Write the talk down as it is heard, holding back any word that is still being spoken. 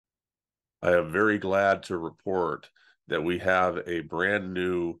I am very glad to report that we have a brand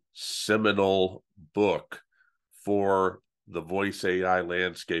new seminal book for the voice AI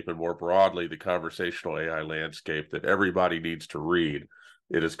landscape and more broadly, the conversational AI landscape that everybody needs to read.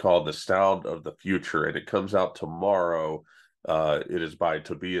 It is called The Sound of the Future, and it comes out tomorrow. It is by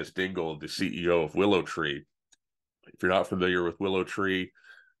Tobias Dengel, the CEO of WillowTree. If you're not familiar with WillowTree,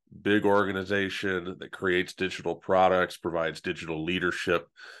 big organization that creates digital products, provides digital leadership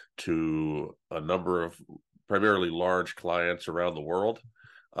to a number of primarily large clients around the world.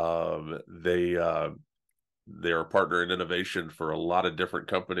 They are a partner in innovation for a lot of different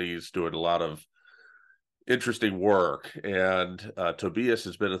companies, doing a lot of interesting work. And Tobias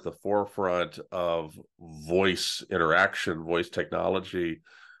has been at the forefront of voice interaction, voice technology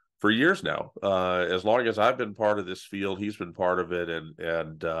for years now. As long as I've been part of this field, he's been part of it,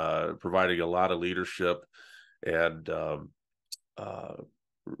 and providing a lot of leadership and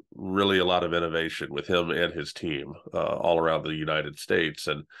really a lot of innovation with him and his team all around the United States.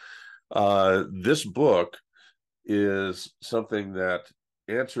 And this book is something that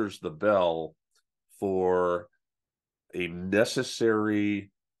answers the bell for a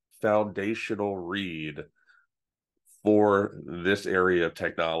necessary foundational read for this area of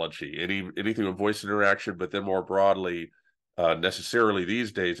technology. Anything with voice interaction, but then more broadly, necessarily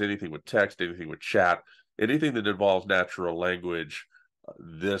these days, anything with text, anything with chat, anything that involves natural language.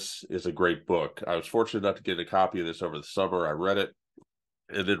 This is a great book. I was fortunate enough to get a copy of this over the summer. I read it,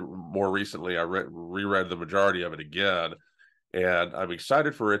 and then more recently, I reread the majority of it again, and I'm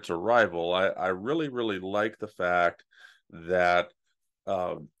excited for its arrival. I really, really like the fact that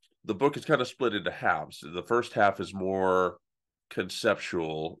the book is kind of split into halves. The first half is more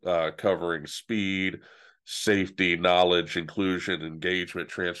conceptual, covering speed, safety, knowledge, inclusion, engagement,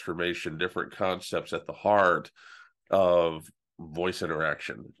 transformation, different concepts at the heart of voice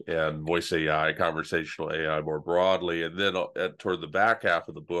interaction and voice AI, conversational AI more broadly. And then toward the back half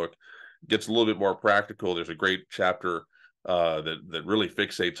of the book, gets a little bit more practical. There's a great chapter that really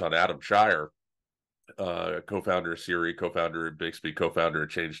fixates on Adam Shire, co-founder of Siri, co-founder of Bixby, co-founder of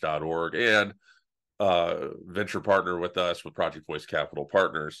Change.org, and venture partner with us with Project Voice Capital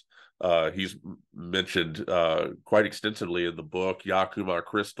Partners. He's mentioned quite extensively in the book.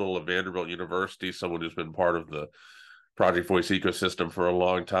 Kumah-crystal of Vanderbilt University, someone who's been part of the Project Voice ecosystem for a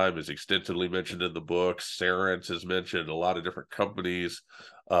long time, is extensively mentioned in the book. Cerence is mentioned. A lot of different companies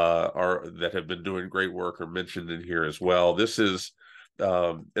that have been doing great work are mentioned in here as well. This is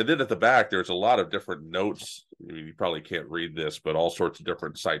and then at the back, there's a lot of different notes. I mean, you probably can't read this, but all sorts of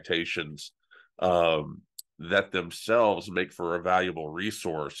different citations that themselves make for a valuable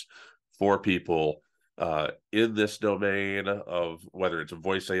resource for people in this domain of whether it's a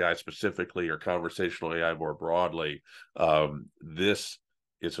voice AI specifically or conversational AI more broadly. This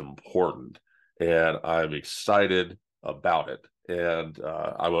is important, and I'm excited about it. And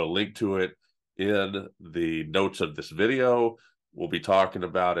I will link to it in the notes of this video. We'll be talking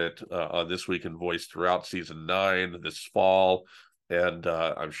about it on This Week in Voice throughout season 9 this fall, and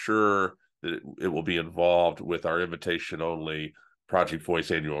I'm sure that it will be involved with our invitation-only Project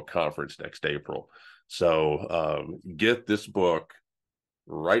Voice annual conference next April. So get this book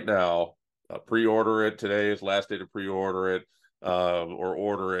right now. Pre-order it. Today is last day to pre-order it, or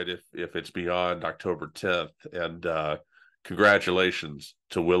order it if it's beyond October 10th. And congratulations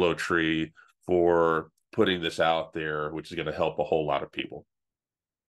to WillowTree for putting this out there, which is going to help a whole lot of people.